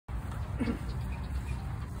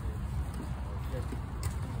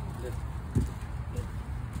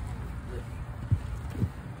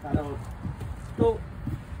Ano? Two.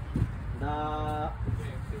 Na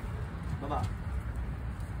baba.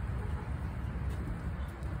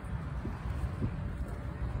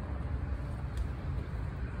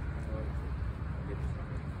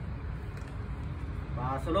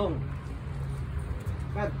 Pasulong.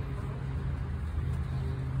 Cut.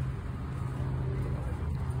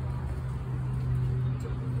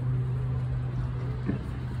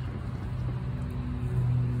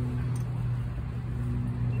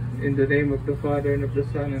 In the name of the Father, and of the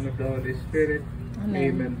Son, and of the Holy Spirit. Amen.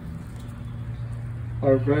 Amen.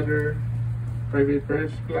 Our brother, private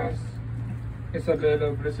first class,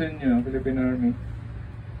 Isabelo, Bresenio, Philippine Army,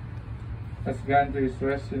 has gone to his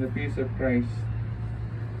rest in the peace of Christ.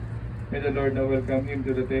 May the Lord now welcome him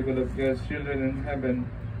to the table of God's children in heaven.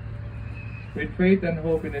 With faith and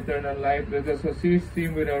hope in eternal life, let us assist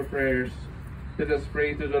him with our prayers. Let us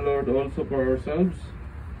pray to the Lord also for ourselves.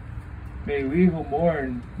 May we who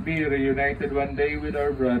mourn be reunited one day with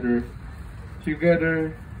our brother.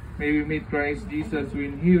 Together, may we meet Christ Jesus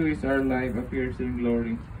when He who is our life appears in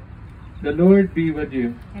glory. The Lord be with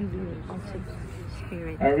you. And with also the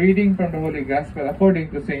Spirit. A reading from the Holy Gospel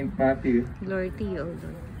according to Saint Matthew. Glory to you, O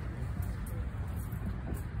Lord.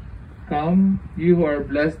 Come, you who are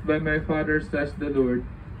blessed by my Father, says the Lord,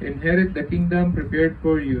 inherit the kingdom prepared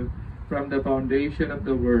for you from the foundation of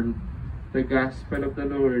the world. The Gospel of the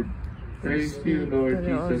Lord. Praise to you, Lord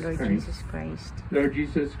Jesus Christ. Lord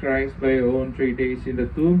Jesus Christ, by your own 3 days in the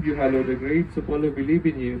tomb, you hallowed the graves of all who believe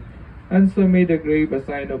in you, and so made the grave a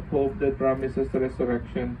sign of hope that promises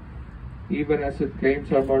resurrection, even as it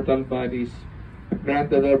claims our mortal bodies.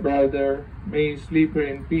 Grant that our brother may sleep here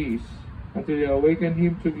in peace, until you awaken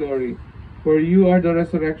him to glory. For you are the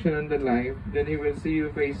resurrection and the life. Then he will see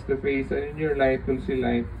you face to face, and in your light will see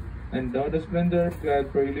life, and know the splendor of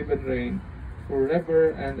God, for you live and reign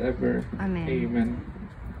forever and ever. Amen. Amen.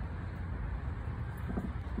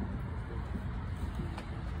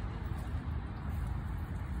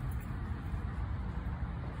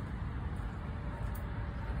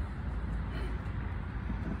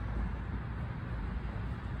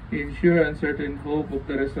 In sure and certain hope of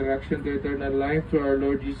the resurrection to eternal life through our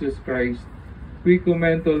Lord Jesus Christ, we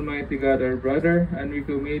commend Almighty God our brother, and we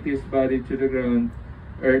commit his body to the ground,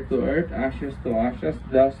 earth to earth, ashes to ashes,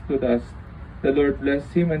 dust to dust. The Lord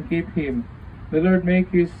bless him and keep him. The Lord make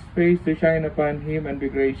his face to shine upon him and be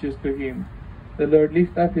gracious to him. The Lord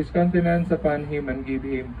lift up his countenance upon him and give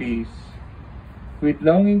him peace. With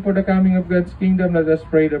longing for the coming of God's kingdom, let us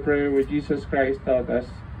pray the prayer which Jesus Christ taught us.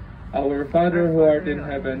 Our Father who art in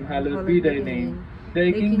heaven, hallowed be thy name.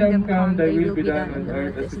 Thy kingdom come, thy will be done on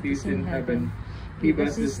earth as it is in heaven. Give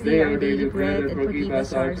us this day our daily bread, and forgive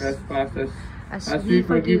us our trespasses, as we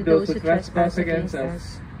forgive those who trespass against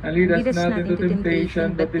us. And lead us not into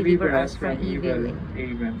temptation, but deliver us from evil.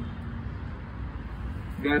 Amen.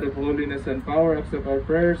 God of holiness and power, accept our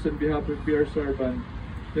prayers on behalf of your servant.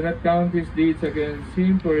 Do not count his deeds against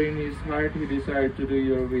him, for in his heart he desired to do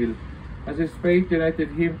your will. As his faith united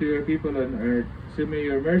him to your people on earth, so may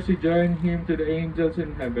your mercy join him to the angels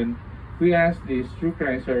in heaven. We ask this through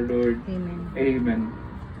Christ our Lord. Amen. Amen.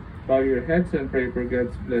 Bow your heads and pray for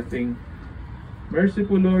God's blessing.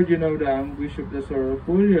 Merciful Lord, you know the anguish of the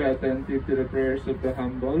sorrowful. You are attentive to the prayers of the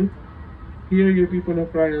humble. Hear your people who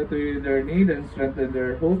cry out to you in their need, and strengthen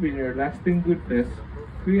their hope in your lasting goodness.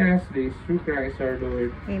 We ask this through Christ our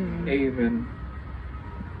Lord. Amen. Amen.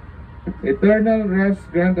 Eternal rest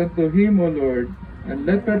grant unto him, O Lord, and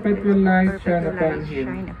let perpetual light shine upon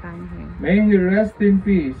him. May he rest in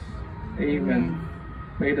peace. Amen.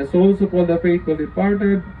 May the souls of all the faithful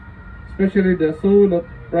departed, especially the soul of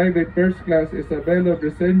Private First Class Isabelo,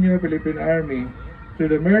 Bresenio, Philippine Army, through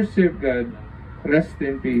the mercy of God, rest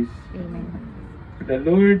in peace. Amen. The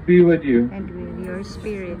Lord be with you. And with your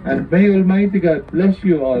spirit. And may Almighty God bless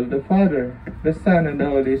you all, the Father, the Son, and the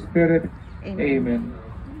Holy Spirit. Amen. Amen.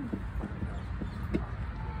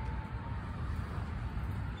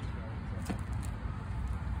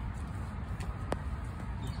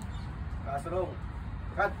 Kasulong.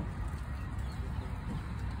 Cut.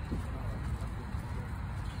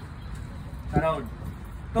 Around.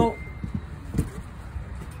 Two.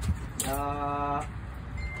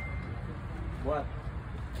 Buat.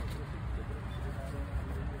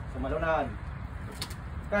 Sumalunan.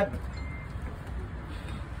 Cut.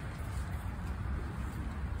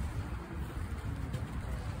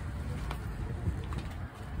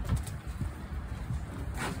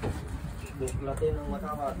 Buklatin ang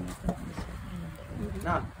matawad.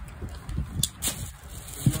 Na.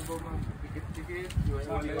 Sige,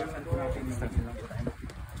 iwasan po natin yung kanila.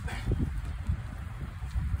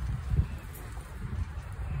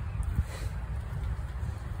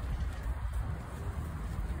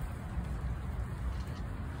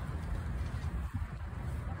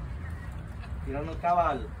 Tinanong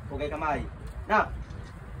kawal, hugay kamay. Na!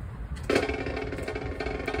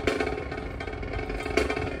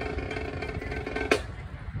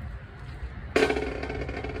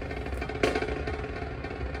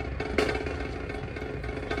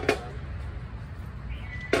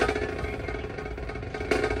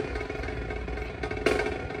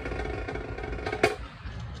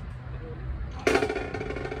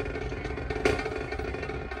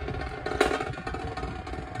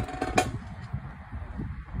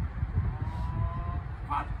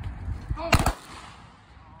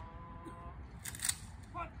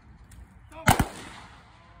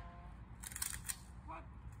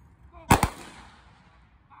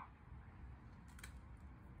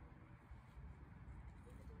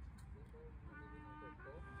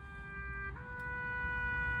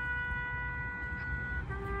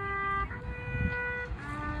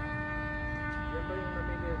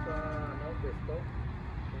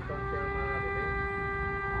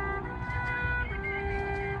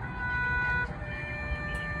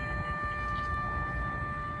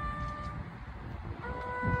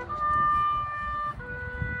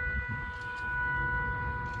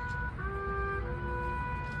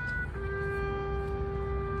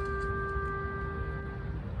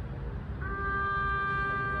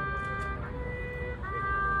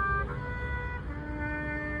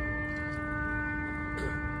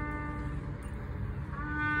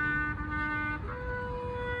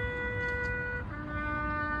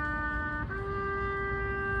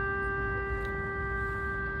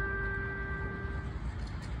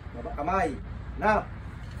 Baba kamay. Na!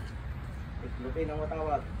 Itlupin ang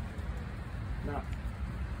watawat. Na!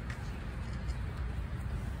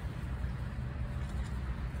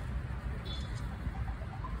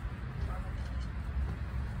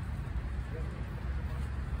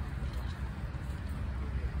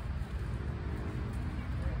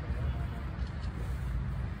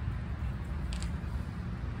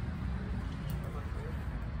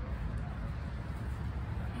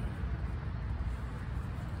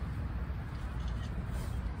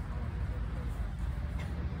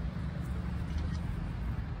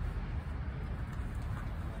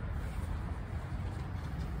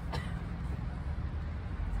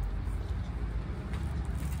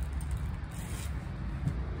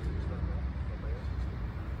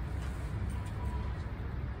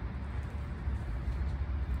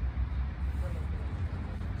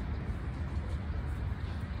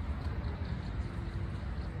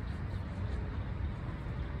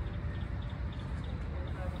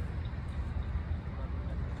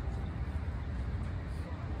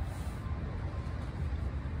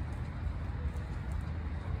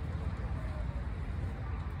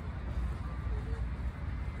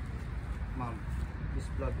 Ma'am, this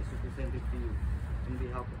flag is presented to you on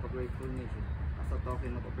behalf of a grateful nation as a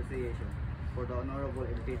token of appreciation for the honorable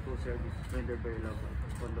and faithful service rendered by your loved ones.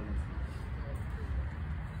 Condolence.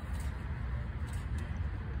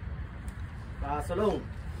 Pasulong!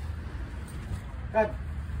 Kad!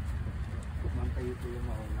 Ma'am, tayo po yung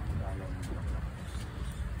maunang mag-alaw ng bulaklak.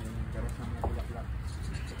 Yung garas ng mga bulaklak.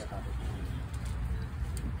 Pagkatapos po.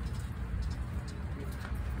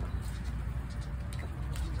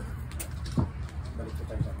 Balik po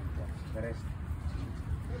tayo sa mga. The rest.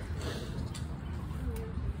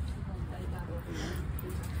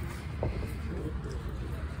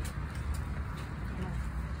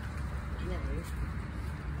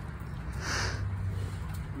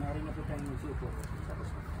 Maaari na po tayong magsuko. Tapos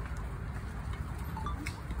na.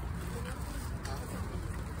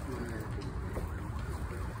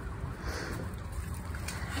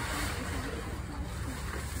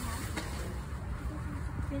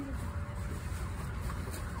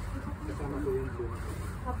 Kasama po yung blue.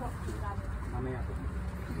 Mamaya po.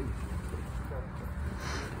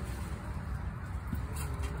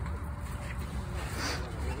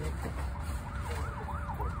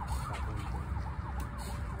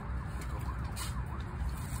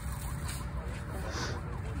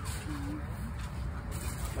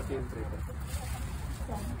 Pati yung prito.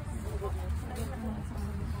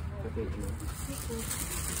 Pati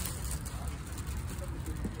yung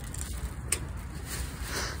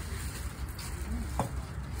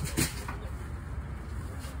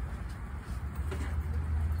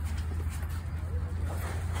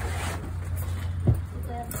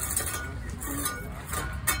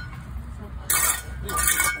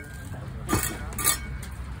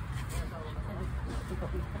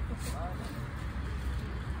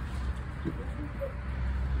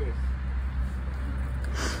Yes.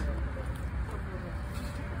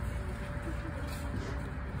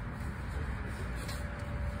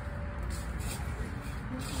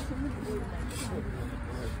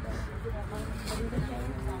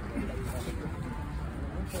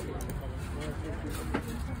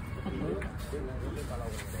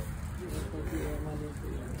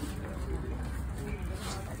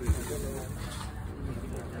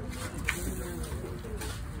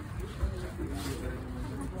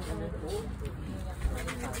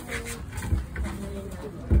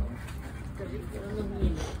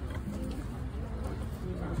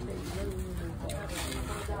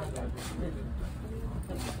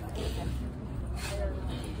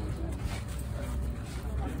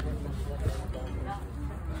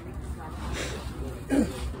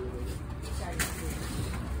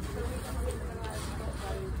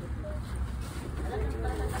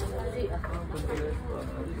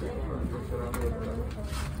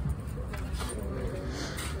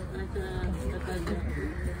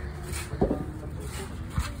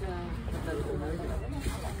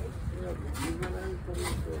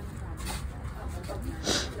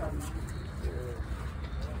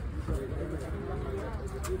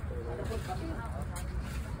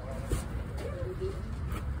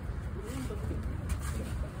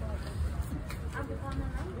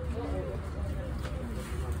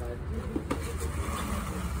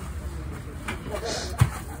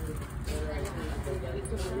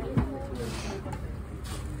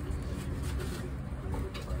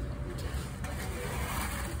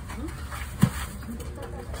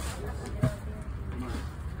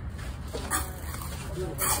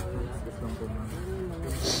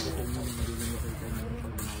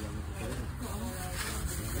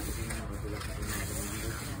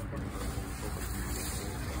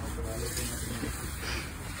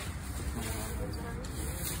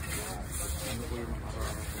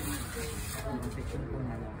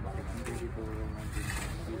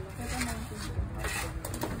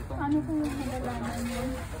 Ano po yung nalalaman yun?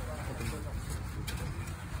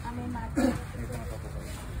 May mati.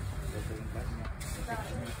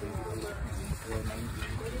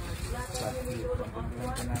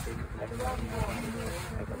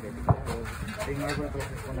 Yung urban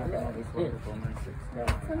process po natin is 1 to 2 months.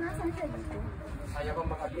 So, nasan siya dito? Kaya kong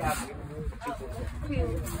makabiyak.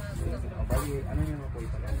 Bali, ano nyo po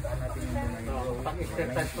ito? Natin yung mga yung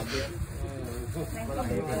pag-exercise pa din. Wala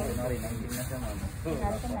kayo na rin. Ang hindi na siya ma'am.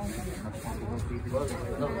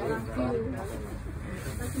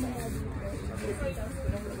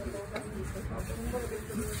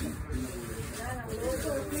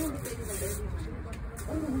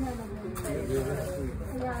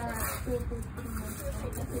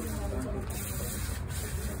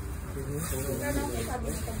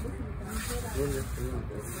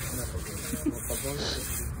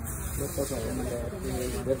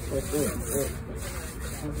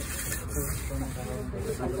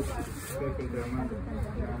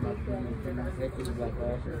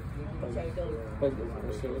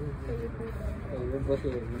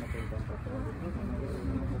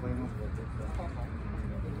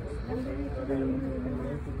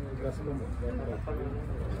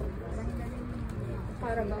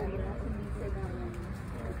 Para bang hindi sila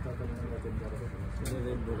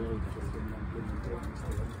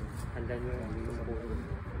Handa nyo yan. Hindi mo po.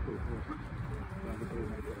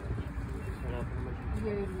 Wala po naman.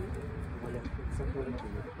 yearly. Wala. Sa po rin.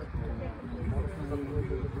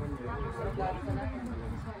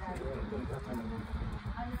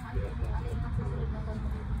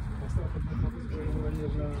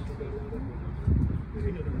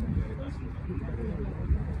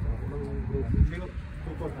 May